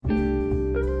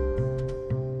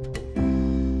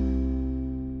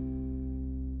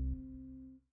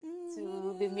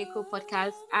cool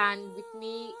podcast, and with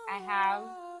me I have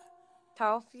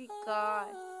Taofikat.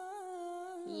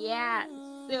 yeah.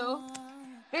 So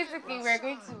basically, we're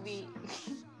going to be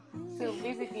so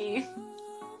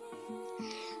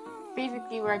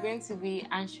basically we're going to be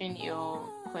answering your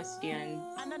questions.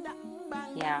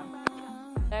 Yeah.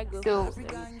 I go So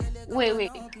first.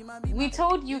 wait. We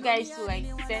told you guys to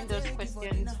send us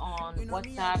questions on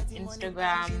WhatsApp,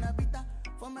 Instagram.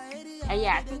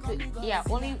 Yeah, I think so.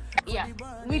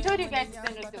 We told you guys to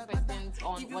send us your questions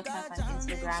on WhatsApp and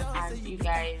Instagram, and you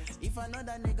guys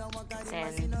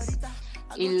sent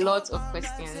a lot of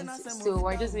questions. So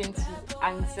we're just going to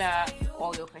answer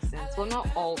all your questions. Well, not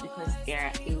all because there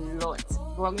are a lot.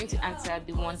 We're going to answer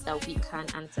the ones that we can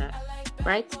answer,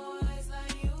 right?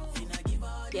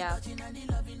 Yeah.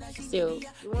 So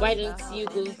why don't you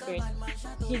go first?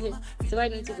 So why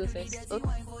don't you go first?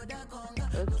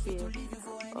 Okay.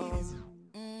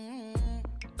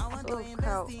 Oh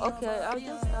cow. Okay, I'll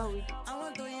just start with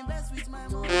all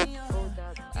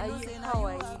that. How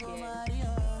are you guys?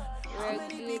 We're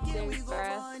good, thanks for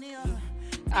asking.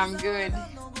 I'm good.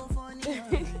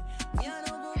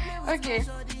 Okay,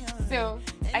 so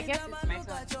I guess it's my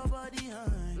turn,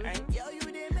 right?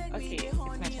 Okay, it's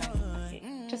my turn. Okay,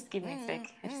 just give me a sec.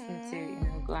 I just need to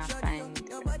go and find the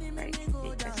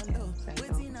questions.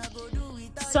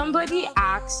 Somebody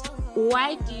asked,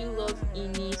 why do you love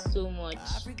Ini so much?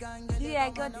 See, I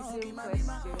got the same question.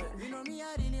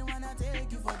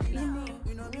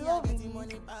 Love Ini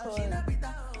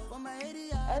because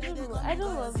I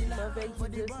don't love him,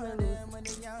 but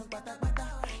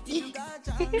he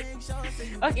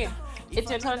just Okay, it's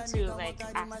your turn to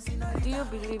ask. Do you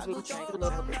believe in true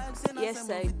love? Yes,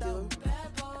 I do.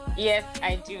 Yes,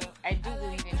 I do. I do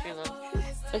believe in true love.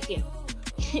 Okay.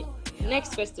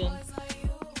 Next question.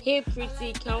 Hey,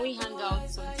 pretty, can we hang out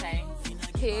sometime?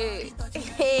 Hey.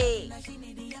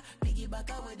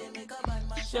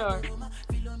 Sure.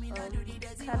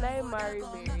 Can I marry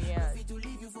Marianne?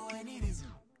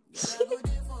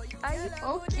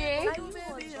 Okay.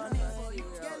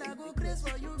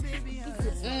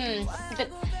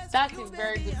 That's a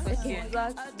very good question.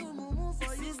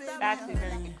 That's a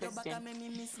very good question.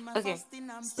 Okay.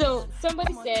 So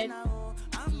somebody said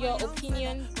your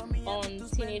opinion on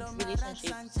teenage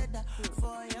relationships.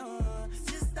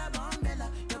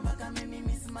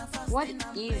 What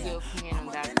is your opinion on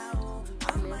that?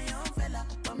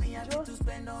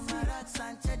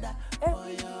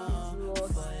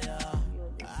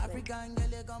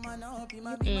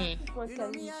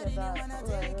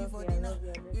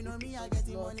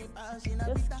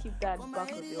 Just keep that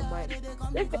back of your mind.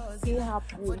 Let it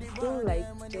happen. Don't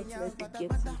just let it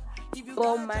get you.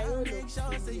 For my own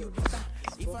opinion,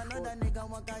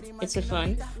 it's for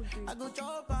fun.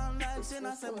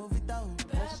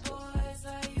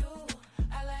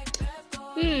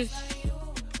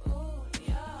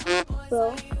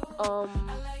 So,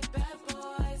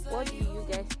 what do you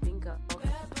guys think of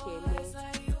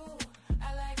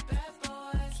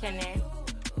Kene?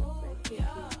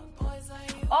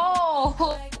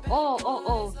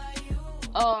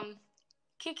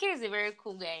 Kiki is a very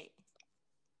cool guy.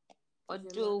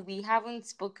 Although we haven't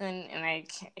spoken in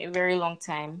a very long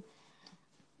time,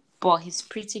 but he's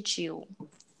pretty chill.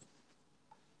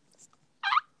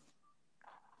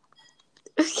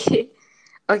 Okay.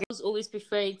 I always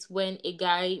prefer it when a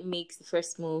guy makes the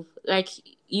first move.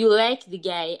 You like the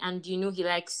guy and you know he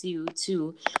likes you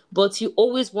too, but you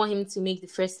always want him to make the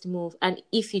first move. And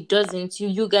if he doesn't,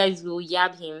 you guys will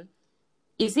yab him.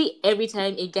 Is it every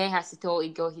time a guy has to tell a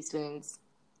girl his feelings?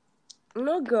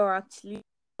 No girl actually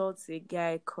tells a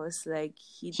guy because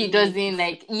he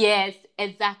doesn't yes,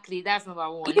 exactly. That's number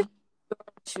one. If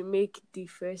to make the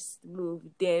first move,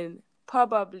 then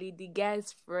probably the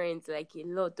guy's friends, a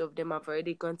lot of them have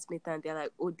already gone to meet and they're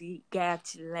like, oh, the guy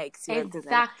actually likes you.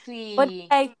 Exactly. But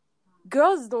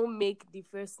girls don't make the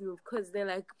first move because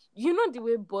they're the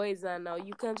way boys are now.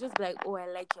 You can just be like, oh, I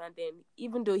like you, and then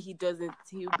even though he doesn't,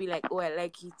 he'll be like, oh, I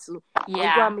like you too.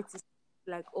 Yeah.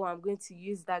 Oh, I'm going to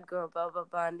use that girl, blah blah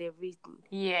blah, and everything.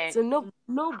 Yeah. So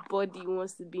nobody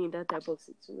wants to be in that type of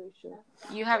situation.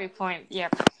 You have a point.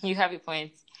 Yep, you have a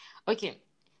point. Okay.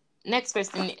 Next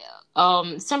question.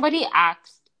 Somebody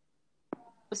asked.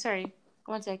 Oh, sorry.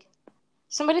 One sec.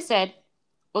 Somebody said,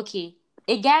 okay,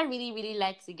 a guy really, really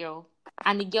likes a girl,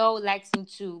 and the girl likes him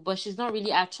too, but she's not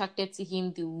really attracted to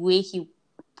him the way he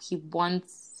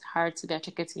wants her to be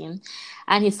attracted to him,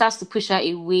 and he starts to push her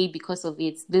away because of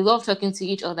it. They love talking to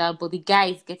each other, but the guy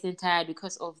is getting tired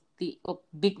because of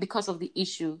the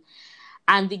issue,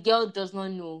 and the girl does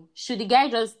not know. Should the guy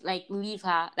just leave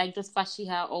her, just fashi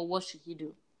her, or what should he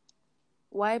do?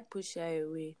 Why push her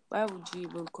away? Why would you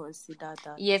even consider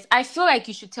that? Yes, I feel like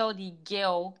you should tell the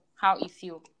girl how you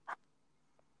feel.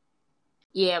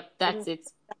 Yeah, that's it.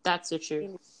 That's so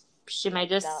true. She might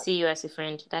just see you as a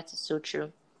friend. That is so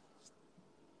true.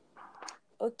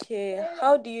 Okay,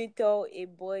 how do you tell a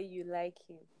boy you like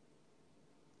him?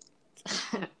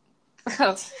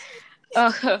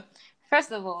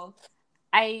 First of all,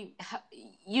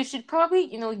 you should probably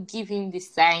give him the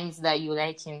signs that you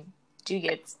like him. Do you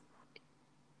get?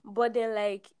 But then,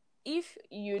 like, if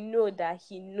you know that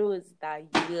he knows that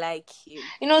you like him,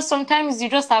 Sometimes you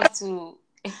just have to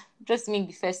just make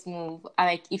the first move.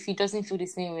 Like, if he doesn't feel the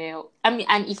same way,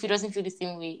 and if he doesn't feel the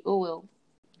same way, oh well.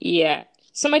 Yeah.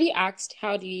 Somebody asked,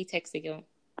 how do you text a girl?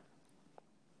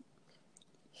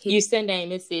 You send her a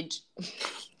message.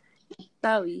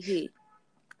 that we hate.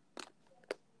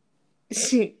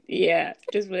 Yeah,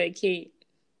 just be like, hey,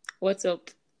 what's up?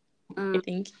 I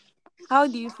think. How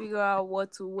do you figure out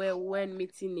what to wear when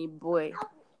meeting a boy?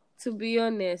 To be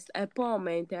honest, I put on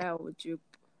my entire wardrobe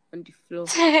on the floor.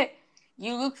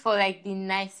 You look for like the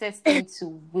nicest thing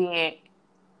to wear.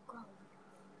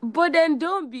 But then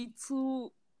don't be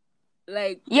too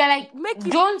like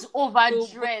don't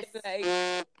overdress.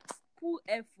 Like put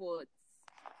effort.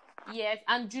 Yes,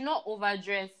 and do not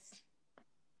overdress.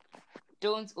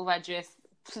 Don't overdress.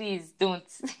 Please don't.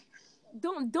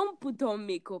 Don't put on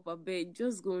makeup, I beg.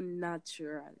 Just go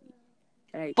naturally.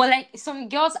 But some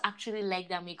girls actually like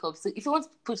that makeup. So if you want to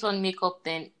put on makeup,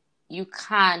 then you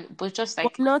can. But just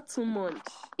but not too much.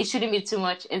 It shouldn't be too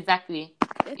much. Exactly.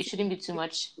 It shouldn't be too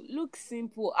much. Look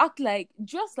simple. Act like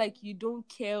just like you don't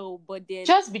care, but then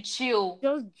just be chill.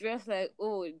 Just dress like,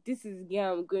 oh, this is the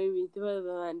girl I'm going with,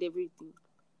 and everything.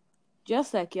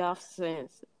 Just like you have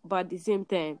sense, but at the same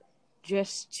time,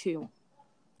 just chill.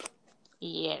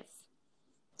 Yes.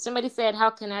 Somebody said, how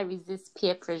can I resist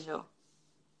peer pressure?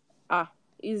 That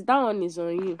one is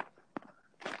on you.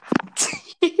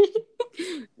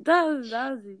 That's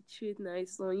the truth now.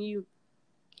 It's on you.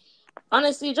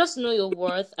 Honestly, just know your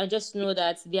worth and just know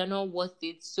that they are not worth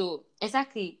it. So,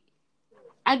 exactly.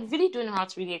 I really don't know how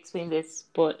to really explain this,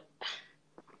 but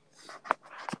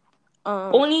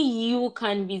only you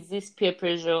can resist peer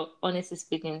pressure, honestly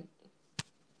speaking.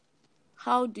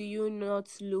 How do you not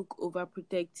look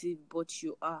overprotective, but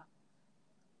you are?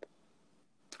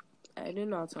 I don't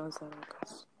know how to answer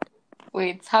that.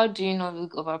 Wait, how do you not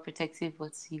look overprotective,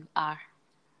 but you are?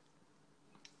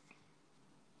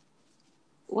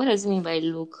 What does it mean by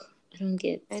look? I don't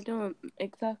get. I don't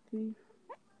exactly.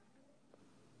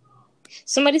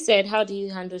 Somebody said, how do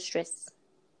you handle stress?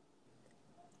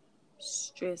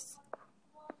 Stress.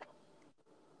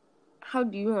 How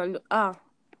do you handle?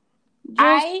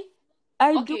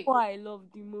 I do what I love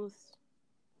the most.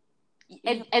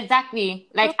 Exactly.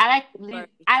 Like I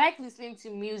like listening to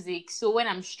music. So when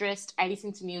I'm stressed, I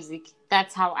listen to music.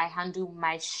 That's how I handle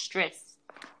my stress.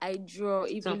 I draw,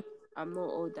 even I'm not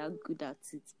all that good at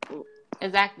it. But...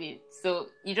 Exactly. So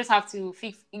you just have to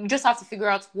figure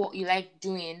out what you like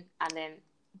doing, and then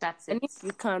that's it. And if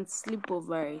you can't, sleep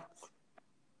over it.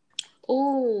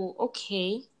 Oh,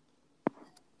 okay.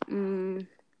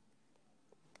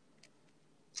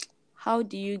 How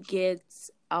do you get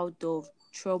out of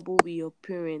trouble with your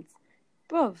parents?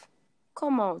 Bruv,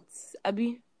 come out.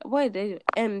 Abi, why they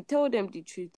tell them the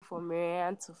truth for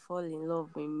Marianne to fall in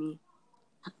love with me.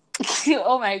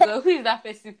 Oh my god, who is that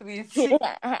person, please? Who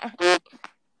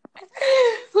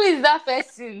is that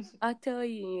person? I'll tell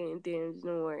you in there,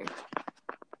 don't worry.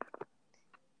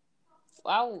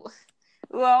 Wow.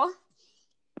 Well,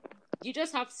 you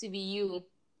just have to be you.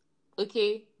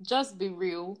 Okay? Just be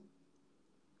real.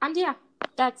 And yeah,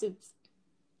 that's it.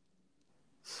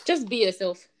 Just be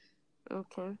yourself.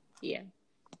 Okay. Yeah.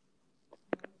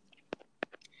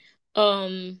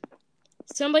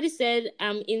 Somebody said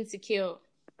I'm insecure.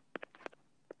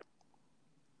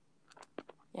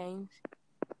 Yeah.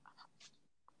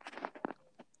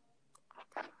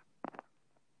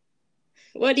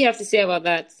 What do you have to say about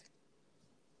that?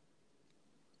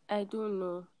 I don't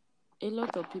know. A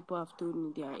lot of people have told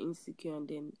me they are insecure, and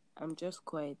then I'm just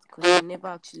quiet because I never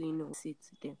actually know what to say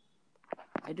to them.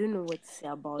 I don't know what to say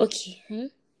about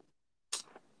it.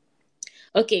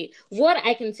 Okay, what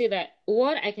I can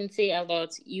say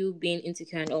about you being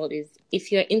insecure and all this,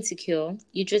 if you're insecure,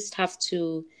 you just have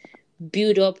to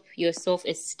build up your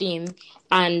self-esteem,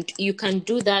 and you can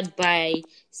do that by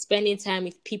spending time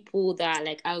with people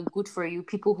that are good for you,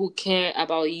 people who care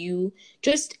about you.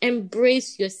 Just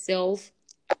embrace yourself.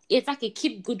 It's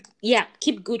keep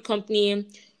good company,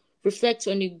 reflect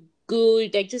on the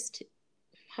good, just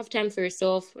have time for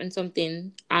yourself and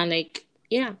something, and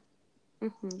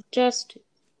Mm-hmm. just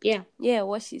yeah,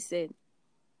 what she said.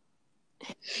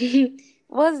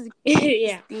 What's the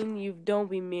Yeah. thing you've done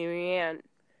with Marianne?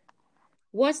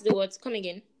 What's the words? Come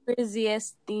again.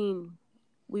 Craziest thing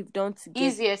we've done together.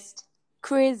 Easiest.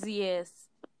 Craziest.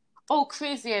 Oh,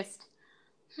 craziest.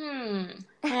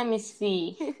 Let me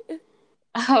see.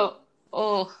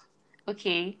 Oh,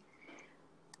 okay.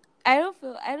 I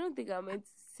don't think I meant to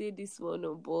say this one,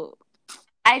 no, but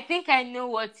I think I know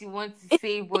what you want to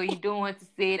say, but you don't want to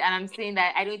say it, and I'm saying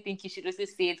that I don't think you should also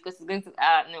say it because it's going to.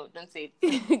 No, don't say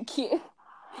it. okay.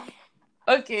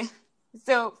 Okay.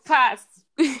 So fast.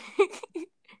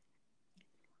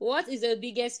 What is your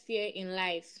biggest fear in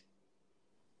life?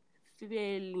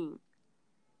 Failing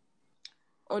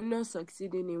or not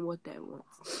succeeding in what I want.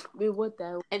 With what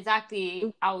I want.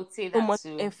 Exactly. I would say So that much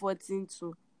too. effort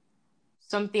into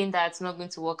Something that's not going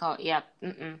to work out. Yeah.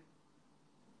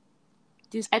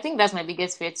 I think that's my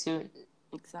biggest fear too.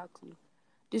 Exactly.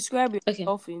 Describe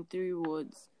yourself in 3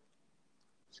 words.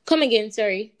 Come again,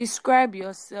 sorry. Describe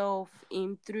yourself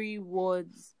in 3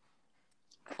 words.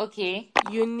 Okay.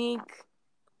 Unique,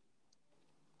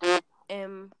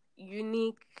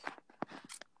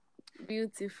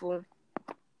 beautiful,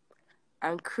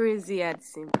 and crazy at the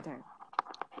same time.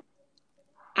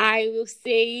 I will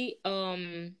say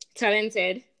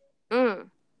talented.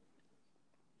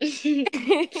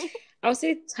 I'll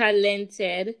say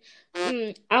talented.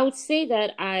 I would say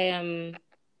that I am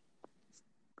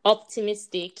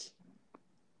optimistic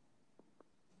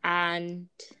and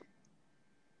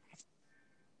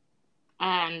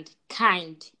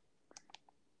kind.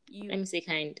 Let me say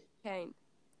kind. Kind.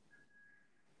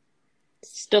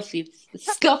 Stop it.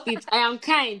 Stop it. I am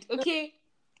kind. Okay.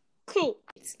 Cool.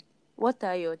 What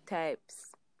are your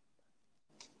types?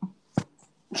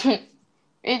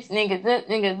 It's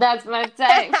nigga, that's my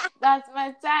type. That's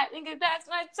my type. Nigga, that's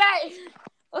my type.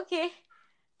 Okay.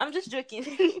 I'm just joking.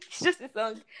 It's just a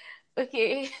song.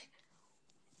 Okay.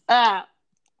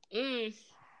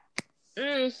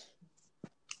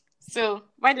 So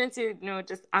why don't you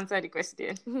just answer the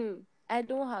question? I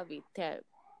don't have a type.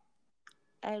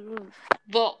 I don't.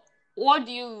 But what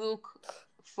do you look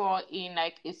for in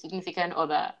like a significant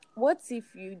other? What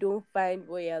if you don't find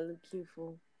what you're looking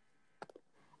for?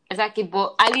 Exactly,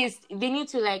 but at least they need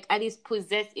to like at least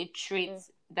possess a trait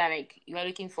that like you are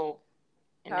looking for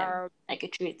in them, like a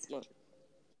trait.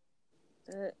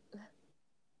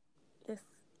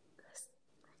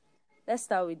 Let's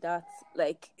start with that.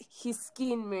 Like his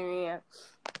skin, Maria.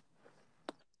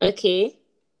 Okay.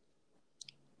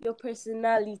 Your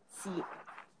personality,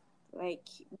 like.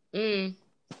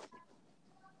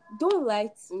 Don't lie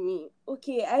to me.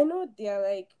 Okay, I know there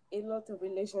are like a lot of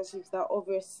relationships that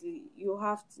obviously you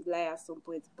have to lie at some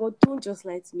point, but don't just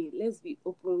lie to me. Let's be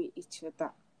open with each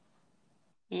other.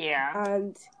 Yeah.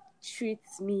 And treat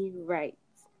me right.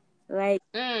 Like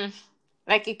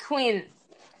a queen.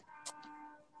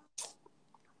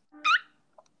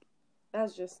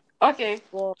 That's just okay.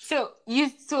 Well, so you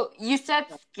said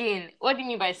skin. What do you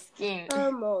mean by skin?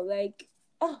 Normal, like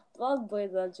black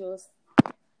boys are just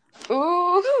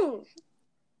Ooh.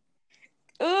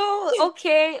 Ooh,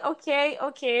 okay.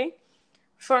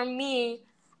 For me,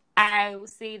 I would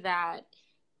say that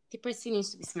the person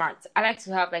needs to be smart. I like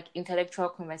to have like intellectual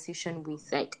conversation with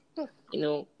like,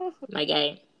 my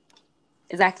guy.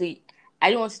 Exactly.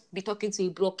 I don't want to be talking to a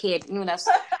blockhead. That's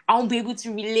I won't be able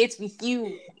to relate with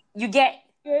you. You get?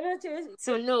 You're not changing.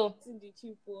 So no. The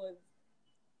cheap ones.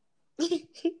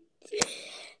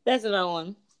 That's another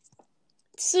one.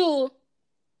 2,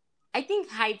 I think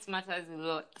height matters a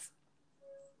lot.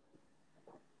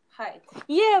 Height.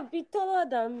 Yeah, be taller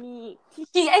than me.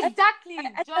 Yeah, exactly.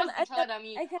 Just be taller than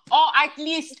me. Or at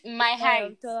least my height. I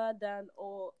am taller than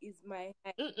or is my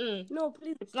height. No,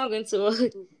 please. It's not going to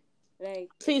work. Like,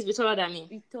 please be taller than me.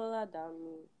 Be taller than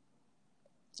me.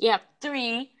 Yeah.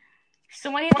 3,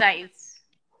 somebody that is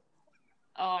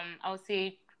I would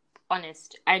say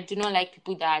honest. I do not like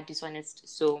people that are dishonest.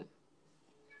 So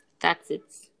that's it.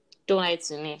 Don't lie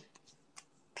to me.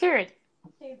 Period.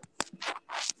 Okay.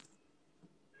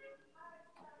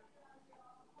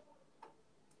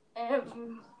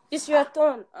 It's your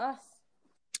turn. Ask.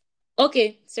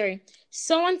 Okay, sorry.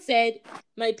 Someone said,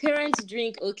 my parents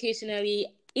drink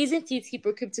occasionally. Isn't it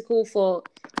hypocritical for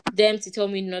them to tell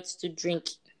me not to drink?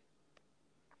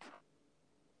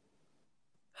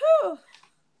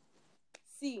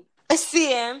 See,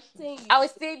 I would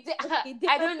say,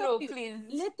 I don't know, please.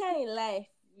 Later in life,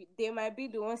 they might be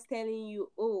the ones telling you,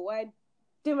 why?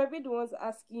 They might be the ones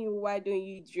asking you, why don't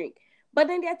you drink? But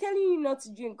then they're telling you not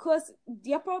to drink because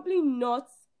they're probably not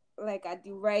like at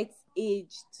the right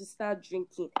age to start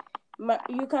drinking.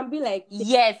 You can be like,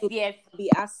 yes,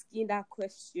 be asking that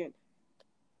question.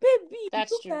 Babe, be.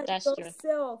 That's Look true. at That's true.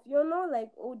 yourself. You're not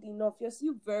like old enough. You're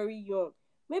still very young.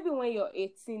 Maybe when you're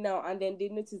 18 now, and then they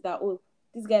notice that, oh,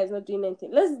 this guy is not doing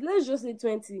anything. Let's just say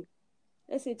 20.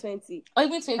 Let's say 20. Or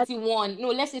even 21. No,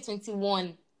 let's say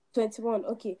 21. 21,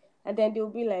 okay. And then they'll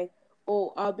be like,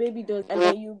 oh, our baby does. And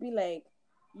then you'll be like,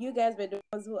 you guys were the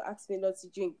ones who asked me not to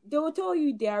drink. They will tell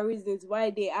you their reasons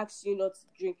why they asked you not to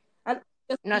drink. And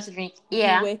Not to drink. you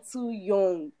Yeah. were too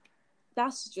young.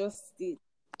 That's just it.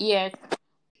 Yes.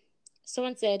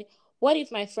 Someone said, what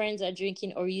if my friends are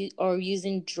drinking or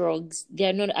using drugs? They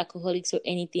are not alcoholics or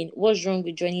anything. What's wrong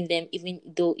with joining them even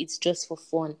though it's just for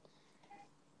fun?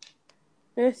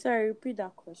 Sorry, repeat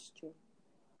that question.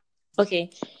 Okay.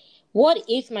 What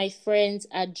if my friends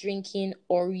are drinking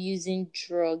or using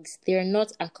drugs? They're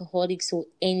not alcoholics or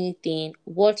anything.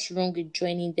 What's wrong with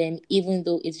joining them even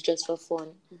though it's just for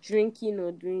fun? Drinking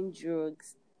or doing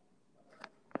drugs.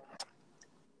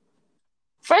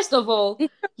 First of all,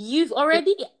 you've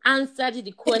already answered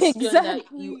the question that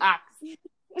you asked.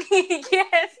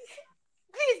 Yes.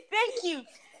 Please, thank you.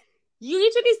 You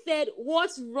literally said,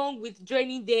 what's wrong with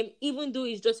joining them even though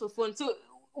it's just for fun? So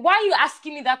why are you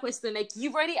asking me that question? Like,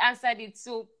 you've already answered it,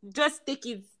 so just take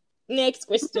it. Next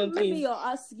question, please. Maybe you're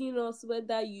asking us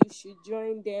whether you should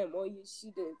join them or you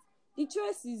shouldn't. The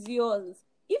choice is yours.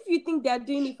 If you think they're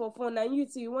doing it for fun and you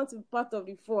too, you want to be part of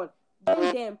the fun,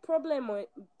 join them. Problem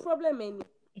any.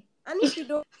 And if you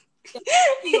don't,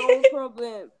 your own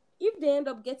problem. If they end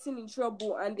up getting in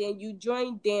trouble and then you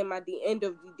join them at the end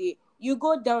of the day, you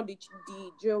go down the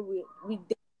jail with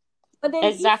them. But then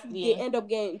Exactly. if they end up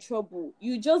getting in trouble,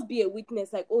 you just be a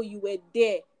witness, like, oh, you were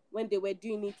there when they were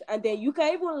doing it. And then you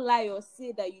can even lie or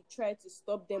say that you tried to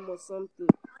stop them or something.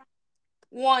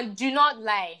 One, do not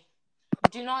lie.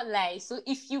 Do not lie. So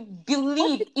if you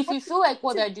believe, if you feel like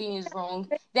what they're doing is wrong,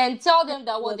 then tell them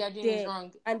that what they're doing is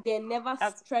wrong. And they never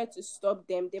try to stop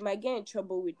them. They might get in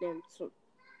trouble with them too.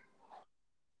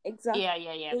 Exactly.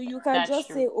 Yeah. So you can That's just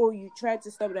true. say, oh, you tried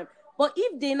to stop them. But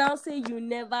if they now say you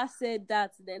never said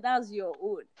that, then that's your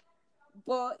own.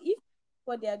 But if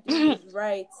what they are doing is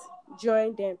right,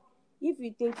 join them. If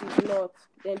you think it's not,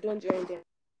 then don't join them.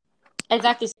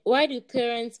 Exactly. Why do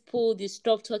parents pull the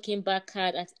stop talking back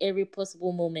card at every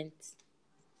possible moment?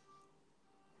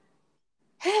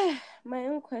 My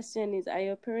own question is, are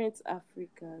your parents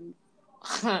African?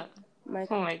 Oh my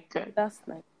God. That's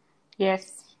nice.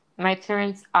 Yes, my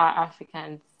parents are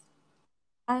Africans.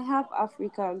 I have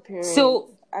African parents.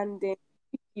 So, and then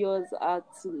if yours are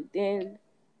too, then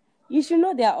you should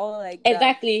know they're all like that.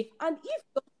 Exactly. And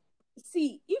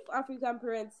if African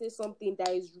parents say something that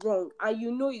is wrong and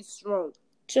you know it's wrong,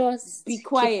 just be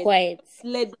quiet. Keep quiet.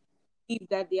 Let them believe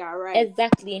that they are right.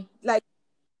 Exactly. Like,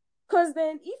 because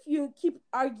then if you keep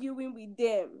arguing with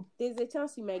them, there's a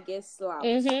chance you might get slapped.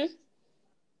 Mm-hmm.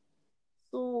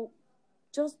 So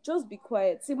just be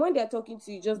quiet. See, when they're talking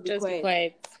to you, just be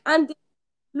quiet. And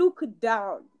look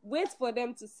down. Wait for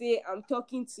them to say, I'm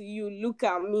talking to you, look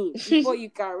at me, before you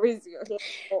can raise your hand.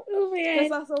 Oh my God.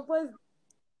 Because I suppose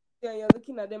you're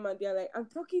looking at them and they're like, I'm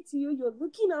talking to you, you're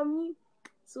looking at me.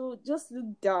 So just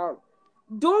look down.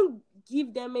 Don't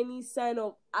give them any sign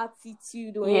of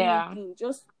attitude or anything.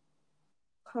 Just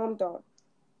calm down.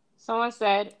 Someone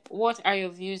said, what are your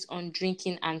views on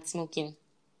drinking and smoking?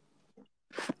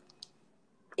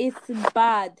 It's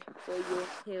bad for your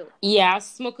health. Yeah,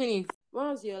 smoking is. When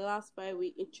was your last fight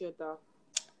with each other?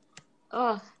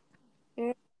 Oh.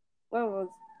 When was?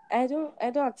 I don't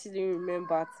actually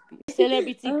remember.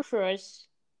 Celebrity crush.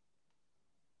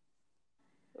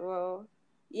 Well,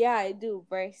 yeah, I do.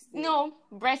 Bryson. No,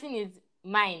 Bryson is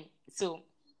mine. So,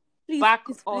 please, back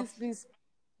please, off. Please.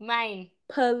 Mine.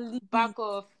 Please. Back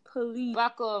off. Please.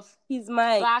 Back off. He's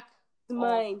mine. Back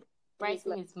mine. Off.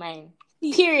 Bryson is mine.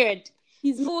 Please. Period.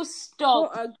 He's full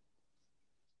stop.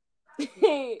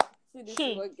 See this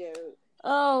girl.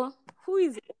 Oh, who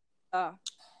is?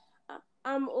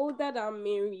 I'm older than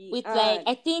Mary. With like,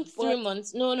 I think 3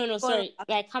 months. No. Sorry.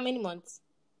 Like, how many months?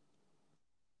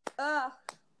 How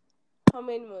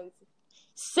many months?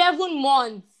 7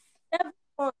 months. 7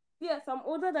 months. Yes, I'm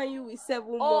older than you with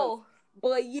 7 months.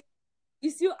 But you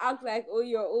still act like, oh,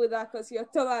 you're older because you're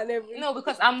taller and everything. No,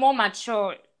 because I'm more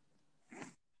mature.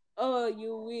 Oh,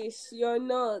 you wish. You're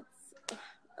not.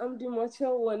 I'm the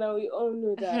mature one and we all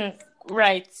know that.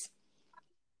 Right.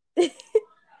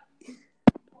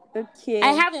 Okay.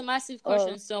 I have a massive crush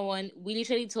on someone. We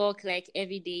literally talk like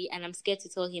every day and I'm scared to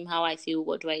tell him how I feel.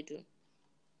 What do I do?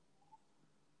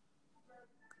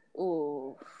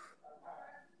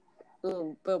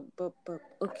 But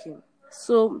okay.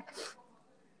 So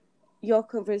your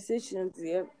conversations,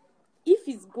 yeah, if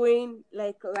it's going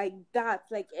like that,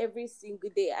 like every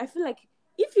single day, I feel like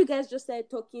if you guys just start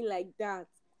talking like that,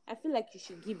 I feel like you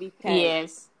should give it time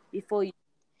Yes. before you.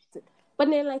 But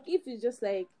then, like, if it's just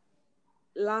like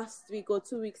last week or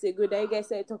 2 weeks ago that you guys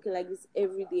started talking like this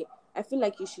every day, I feel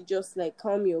like you should just like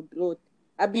calm your blood.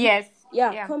 Yes.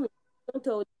 Yeah, Yeah. calm. Don't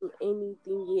tell them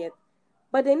anything yet.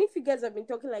 But then, if you guys have been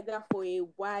talking like that for a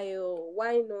while,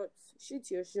 why not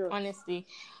shoot your shot? Honestly,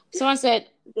 someone said,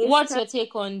 There's "What's time. your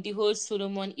take on the whole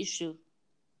Solomon issue?"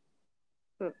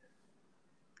 Mm.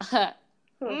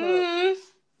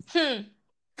 Hmm.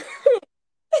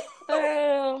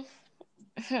 Uh,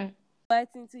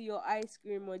 Bite into your ice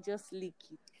cream or just lick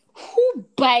it. who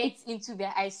bites into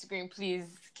their ice cream,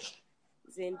 please?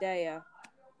 Zendaya.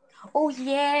 Oh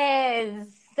yes,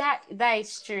 that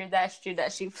is true. That's true.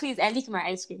 That's true. Please, I lick my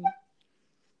ice cream.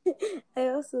 I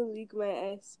also lick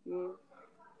my ice cream.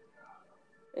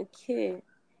 Okay.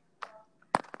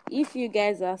 If you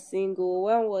guys are single,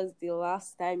 when was the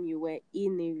last time you were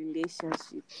in a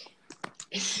relationship?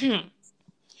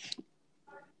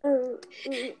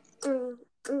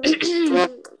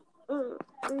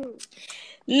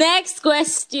 Next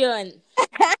question.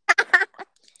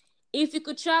 If you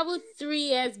could travel 3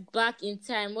 years back in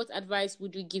time, what advice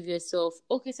would you give yourself?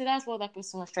 Okay, so that's what that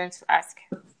person was trying to ask.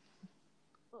 Oh,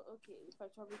 okay. If I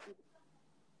travel to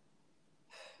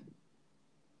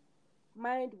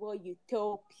mind what you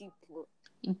tell people.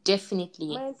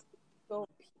 Definitely. Mind what you tell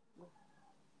people.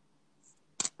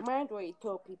 Mind what you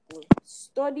tell people.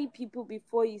 Study people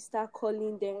before you start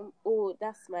calling them. Oh,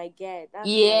 that's my guy. That's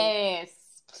my. Yes,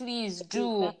 please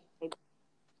do. That's my.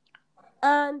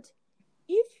 And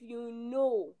if you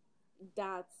know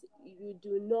that you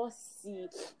do not see,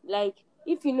 like,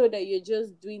 if you know that you're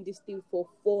just doing this thing for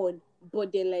fun,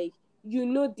 but then like you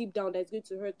know deep down that it's going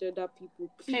to hurt other people,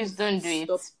 Please please don't do it.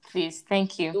 stop. Please,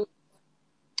 thank you. Don't.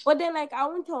 But then like I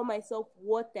won't tell myself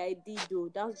what I did though.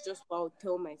 That's just what I'll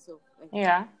tell myself. Like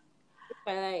Yeah. if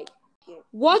I like. Yeah.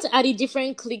 What are the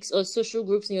different cliques or social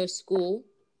groups in your school?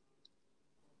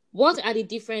 What are the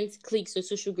different cliques or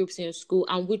social groups in your school,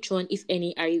 and which one, if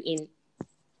any, are you in?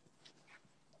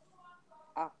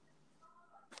 Ah.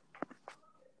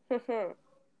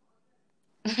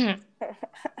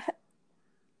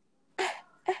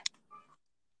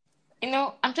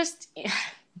 I'm just.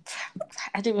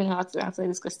 I don't even know how to answer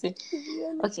this question.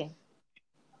 Okay.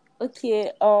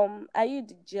 Okay. Are you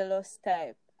the jealous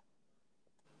type?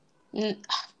 Mm,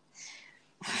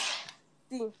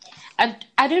 See.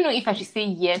 I don't know if I should say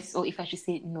yes or if I should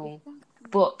say no,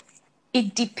 but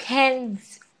it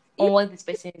depends on If what this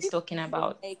person is if talking you're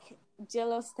about. like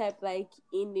jealous type, like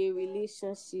in a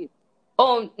relationship.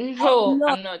 Oh I'm no,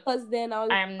 not, I'm not. because then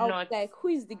I'm I'll not. be like, who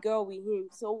is the girl with him?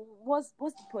 So what's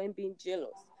the point being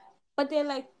jealous? But then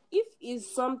like if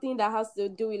it's something that has to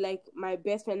do with like my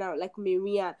best friend now, like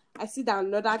Maria, I see that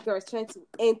another girl is trying to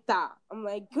enter. I'm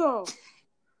like, girl,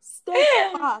 step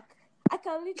back. I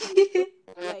can literally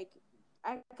like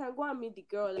I can go and meet the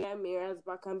girl like Maria's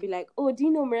back and be like, oh, do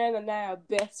you know Maria and I are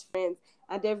best friends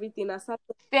and everything? I start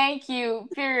Thank you.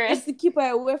 Period. just to keep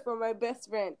her away from my best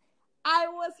friend. I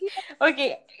was here.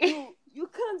 Okay. You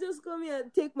can't just come here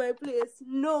and take my place.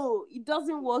 No, it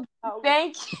doesn't work that way.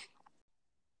 Thank you.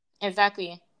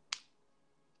 Exactly.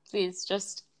 Please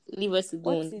just leave us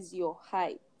What alone. is your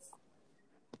height?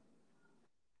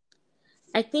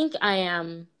 I think I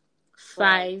am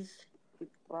 5.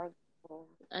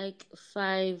 Like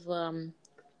 5.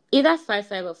 Either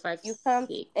 5'5" or You can't.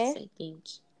 5'6". I think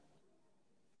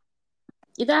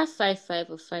either 5'5"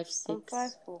 or 5'6". I'm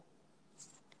 5'4".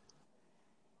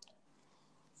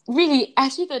 Really, I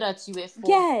actually thought that you were 4.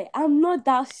 Yeah, I'm not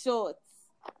that short.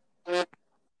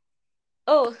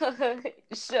 Oh,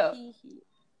 sure.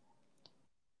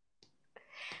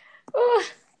 Oh,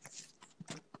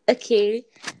 okay.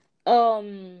 Let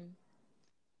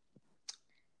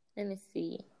me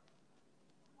see.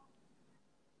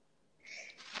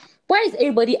 Why is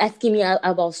everybody asking me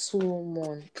about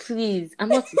Solomon? Please, I'm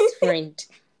not his friend.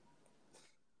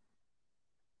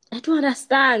 I don't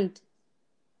understand.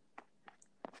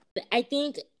 I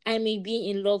think I may be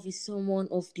in love with someone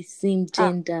of the same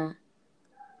gender.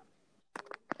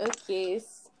 Okay.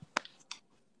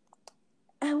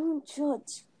 I won't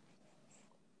judge.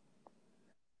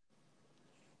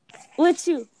 With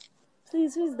you.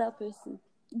 Please, who is that person?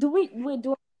 Do we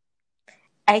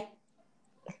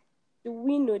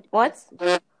know the What?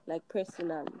 person? Like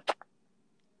personally?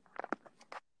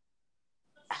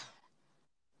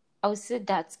 I would say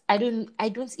that I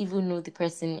don't even know the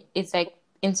person. It's like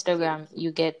Instagram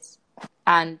you get,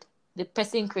 and the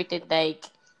person created like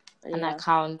an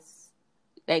account,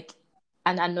 like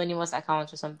an anonymous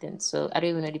account or something. So I don't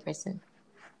even know the person.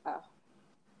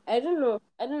 I don't know.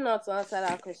 I don't know how to answer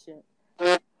that question.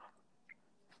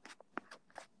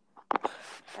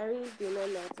 I really do not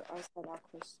know how to answer that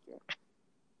question.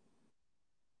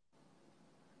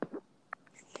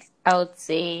 I would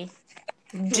say,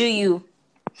 do you?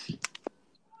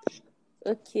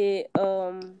 Okay,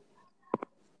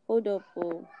 hold up.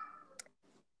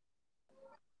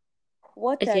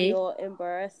 What are Okay. your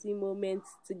embarrassing moments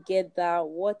together?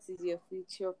 What is your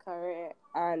future career?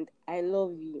 And I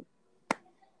love you.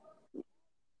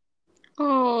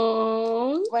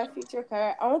 Oh. My future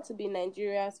career, I want to be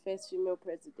Nigeria's first female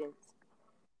president.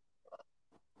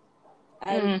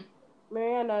 And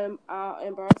Mary and I are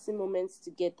embarrassing moments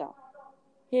together.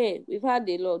 Hey, we've had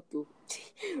a lot too.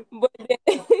 But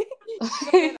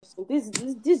then,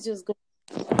 this just got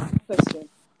a question.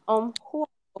 Who are your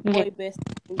Okay. boy best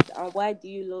friends and why do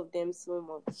you love them so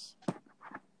much?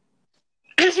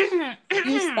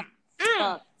 You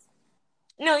start.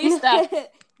 No, you start.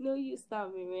 No, you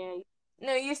start, Miriam.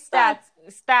 No, you Start.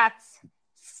 start.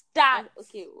 Start.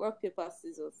 Okay, rock paper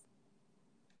scissors.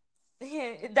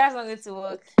 That's not going to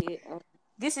work. Okay.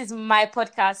 This is my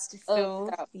podcast, Oh, so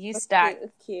stop. you start.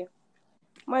 Okay.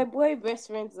 My boy best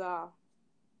friends are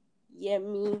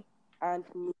Yemi and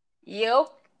me. Yep.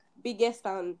 Biggest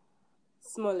and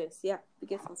smallest. Yeah,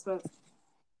 biggest and smallest.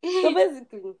 So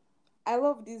basically, I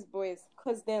love these boys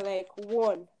because they're like,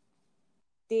 one,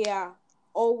 they are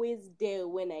always there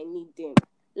when I need them.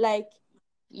 Like,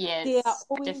 they are Yes,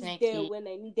 always there definitely. when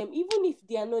I need them. Even if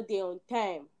they are not there on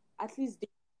time, at least they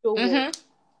show up.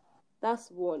 That's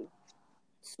one.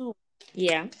 Two,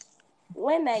 Yeah.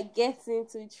 when I get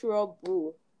into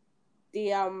trouble,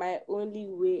 they are my only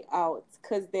way out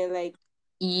because they're like,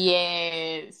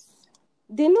 Yes.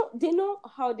 they know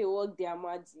how they work their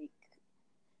magic.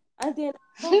 And then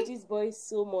I love these boys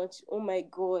so much. Oh my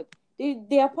god.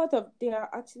 They are part of, they are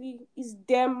actually, it's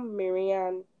them,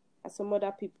 Marianne, and some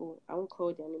other people. I won't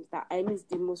call their names that I miss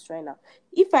the most right now.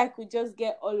 If I could just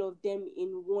get all of them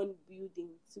in one building,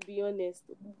 to be honest,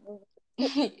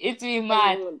 It's be I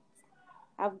mad. want.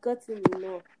 I've gotten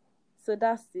enough. So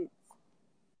that's it.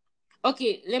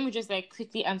 Okay, let me just like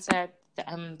quickly answer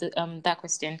that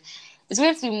question. It's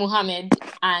going to be Muhammad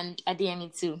and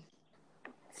Adeyemi too.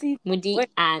 See, Mudi wait,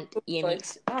 and oh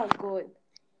Yemi. god. Oh god.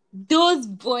 Those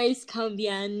boys can be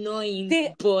annoying,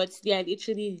 They but they are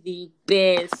literally the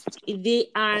best. They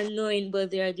are annoying, but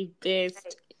they are the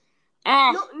best.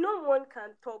 no one can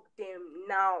talk them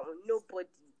now. Nobody.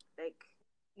 Like,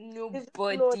 there's no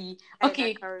Nobody. guy that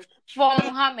Okay, can. for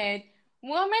Muhammad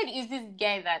is this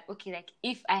guy that, okay, like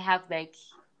if I have like,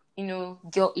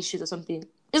 girl issues or something,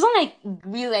 it's not like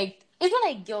real, like it's not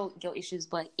like girl issues,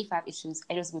 but if I have issues,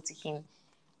 I just go to him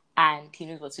and he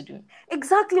knows what to do.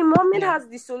 Exactly, Mohammed You know, has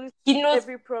the solution he to knows.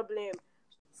 every problem.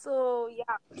 So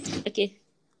yeah, Okay,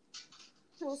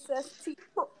 Princess T.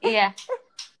 yeah.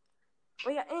 Oh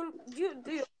yeah, and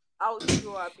do your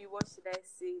outro, Abby. What should I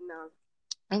say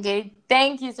now? Okay,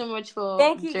 thank you so much for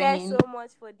Thank you guys so joining,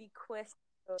 much for the question.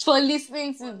 for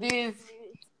listening For to this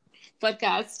listening.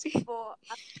 podcast. For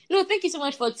No, thank you so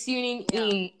much for tuning yeah.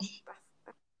 in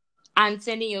and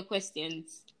sending your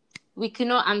questions. We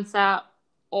cannot answer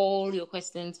all your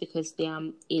questions because there are a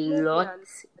Maybe lot, another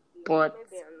day. but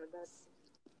Maybe another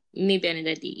maybe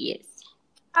another day, yes.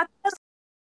 day.